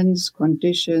agreements,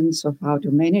 conditions of how to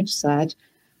manage that,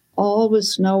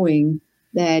 always knowing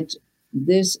that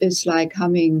this is like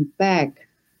coming back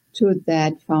to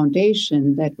that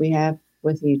foundation that we have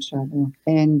with each other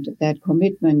and that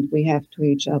commitment we have to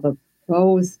each other,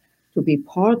 both to be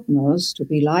partners, to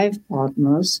be life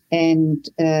partners, and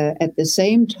at the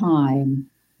same time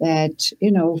that,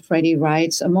 you know, Freddie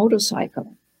rides a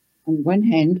motorcycle. On one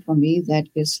hand, for me, that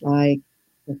is like,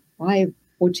 why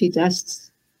would he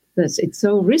does this? It's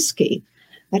so risky.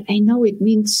 But I know it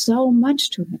means so much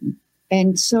to him.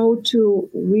 And so to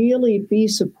really be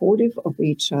supportive of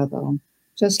each other,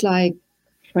 just like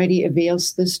Freddie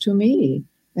avails this to me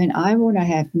when I want to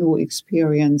have new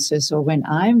experiences or when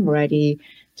I'm ready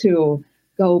to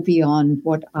go beyond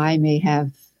what I may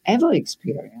have ever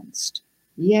experienced.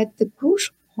 Yet the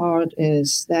crucial part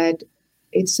is that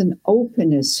it's an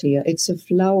openness here. It's a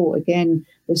flow, again,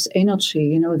 this energy,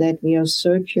 you know, that we are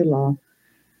circular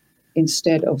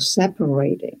instead of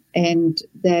separating, and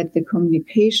that the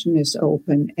communication is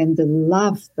open and the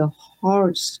love, the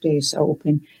heart stays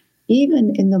open,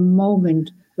 even in the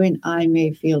moment when I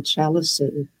may feel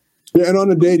jealousy. Yeah, and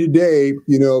on a day-to-day,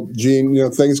 you know, Jean, you know,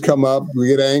 things come up, we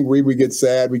get angry, we get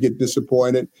sad, we get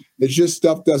disappointed. It's just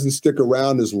stuff doesn't stick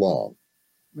around as long.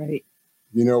 Right.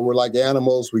 You know, we're like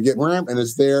animals, we get and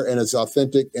it's there and it's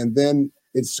authentic and then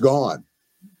it's gone.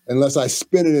 unless I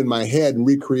spin it in my head and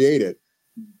recreate it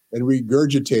and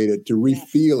regurgitate it to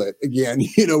re-feel it again,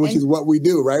 which is what we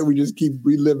do, right? We just keep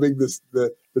reliving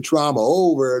the trauma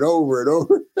over and over and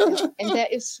over. And there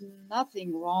is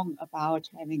nothing wrong about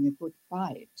having a good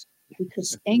fight,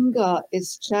 because anger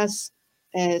is just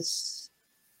as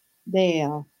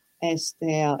there is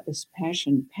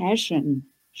passion. Passion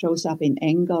shows up in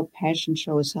anger. Passion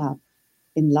shows up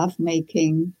in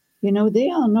lovemaking. They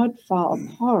are not far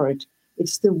apart.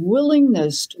 It's the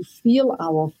willingness to feel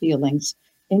our feelings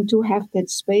and to have that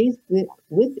space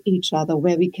with each other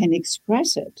where we can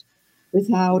express it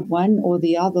without one or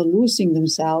the other losing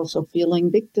themselves or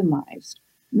feeling victimized.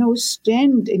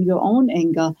 Stand in your own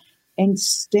anger and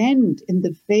stand in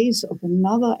the face of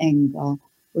another anger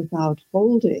without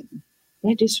folding.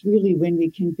 That is really when we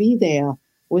can be there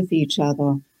with each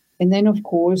other. And then, of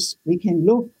course, we can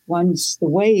look, once the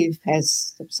wave has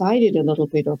subsided a little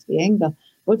bit of the anger,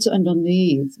 what's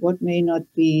underneath, what may not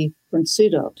be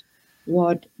considered,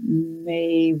 what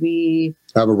may we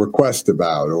have a request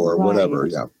about, or whatever,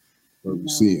 what we're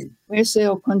seeing. Where's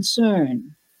their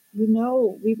concern? We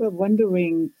were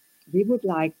wondering, we would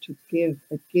like to give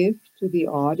a gift to the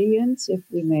audience, if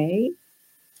we may.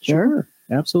 Sure,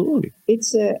 absolutely.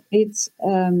 It's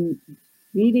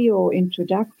video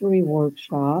introductory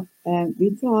workshop, and we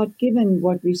thought, given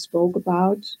what we spoke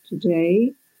about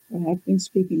today, or have been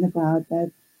speaking about,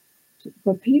 that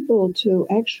for people to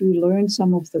actually learn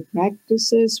some of the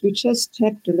practices, we just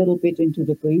tapped a little bit into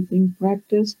the breathing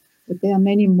practice, but there are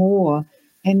many more.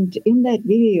 And in that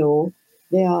video,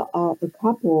 there are a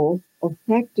couple of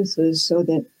practices, so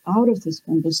that out of this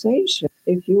conversation,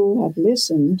 if you have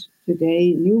listened today,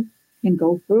 you can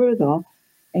go further.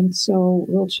 And so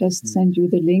we'll just send you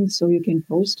the link so you can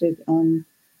post it on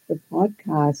the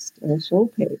podcast show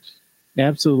page.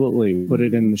 Absolutely. Put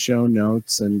it in the show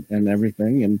notes and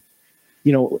everything. And,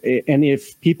 and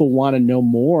if people want to know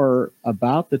more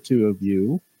about the two of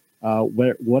you,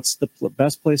 what's the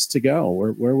best place to go?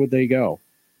 Where would they go?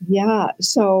 Yeah.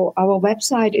 So our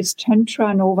website is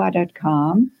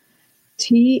tantranova.com,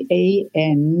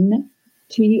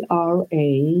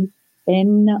 TANTRANOVA,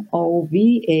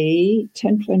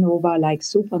 Tantranova, like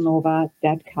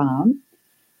supernova.com.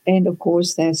 And of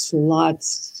course, there's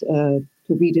lots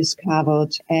to be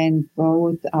discovered. And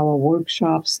both our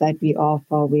workshops that we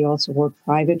offer, we also work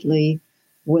privately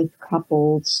with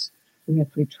couples. We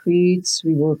have retreats.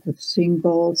 We work with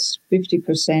singles.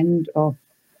 50% of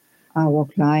our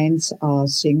clients are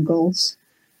singles.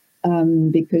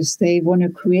 Because they want to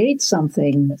create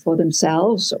something for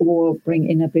themselves, or bring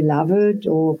in a beloved,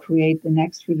 or create the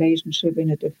next relationship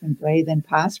in a different way than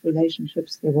past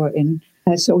relationships they were in.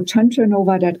 So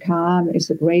tantranova.com is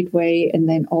a great way. And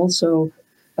then also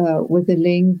with a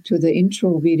link to the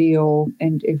intro video.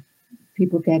 And if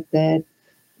people get that,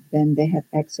 then they have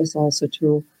access also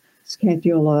to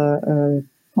schedule a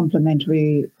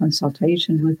complimentary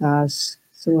consultation with us.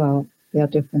 So there are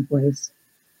different ways.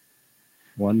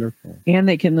 Wonderful. And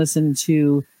they can listen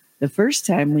to the first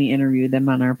time we interviewed them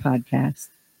on our podcast.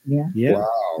 Yeah.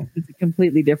 Wow. It's a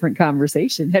completely different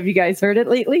conversation. Have you guys heard it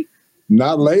lately?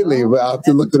 Not lately, but I'll have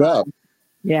to look it up.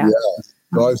 Yeah. It's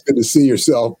always good to see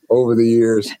yourself over the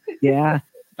years. Yeah.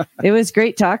 It was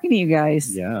great talking to you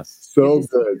guys. Yes. So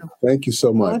good. Thank you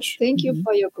so much. Thank you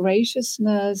for your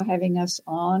graciousness, having us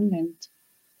on, and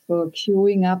for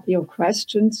queuing up your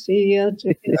questions here.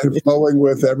 And flowing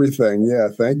with everything. Yeah.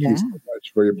 Thank you so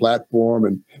much for your platform.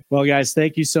 And well, guys,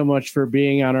 thank you so much for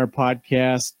being on our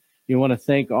podcast. We want to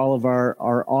thank all of our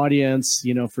audience,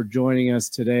 for joining us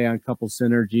today on Couple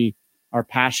Synergy. Our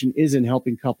passion is in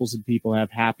helping couples and people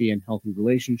have happy and healthy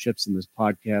relationships, and this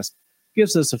podcast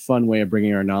gives us a fun way of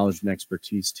bringing our knowledge and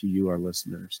expertise to you, our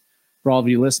listeners. For all of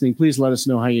you listening, please let us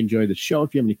know how you enjoyed the show.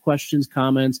 If you have any questions,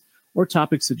 comments, or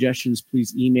topic suggestions,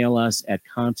 please email us at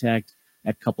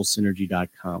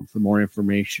contact@couplesynergy.com. For more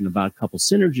information about Couple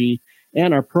Synergy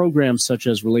and our programs such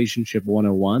as Relationship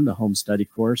 101, the home study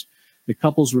course, the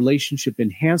Couples Relationship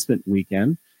Enhancement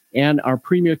Weekend, and our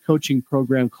premier coaching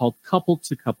program called Couple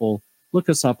to Couple, look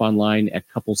us up online at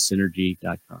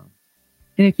couplesynergy.com.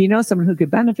 And if you know someone who could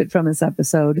benefit from this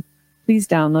episode, please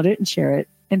download it and share it.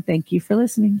 And thank you for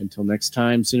listening. Until next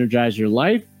time, synergize your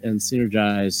life and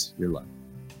synergize your love.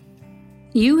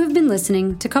 You have been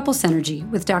listening to Couple Synergy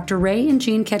with Dr. Ray and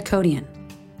Jean Ketkodian.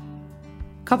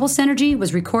 Couple Synergy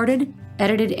was recorded,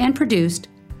 edited, and produced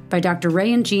by Dr.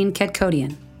 Ray and Jean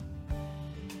Ketkodian.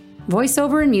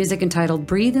 Voiceover and music entitled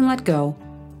Breathe and Let Go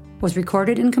was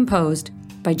recorded and composed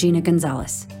by Gina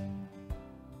Gonzalez.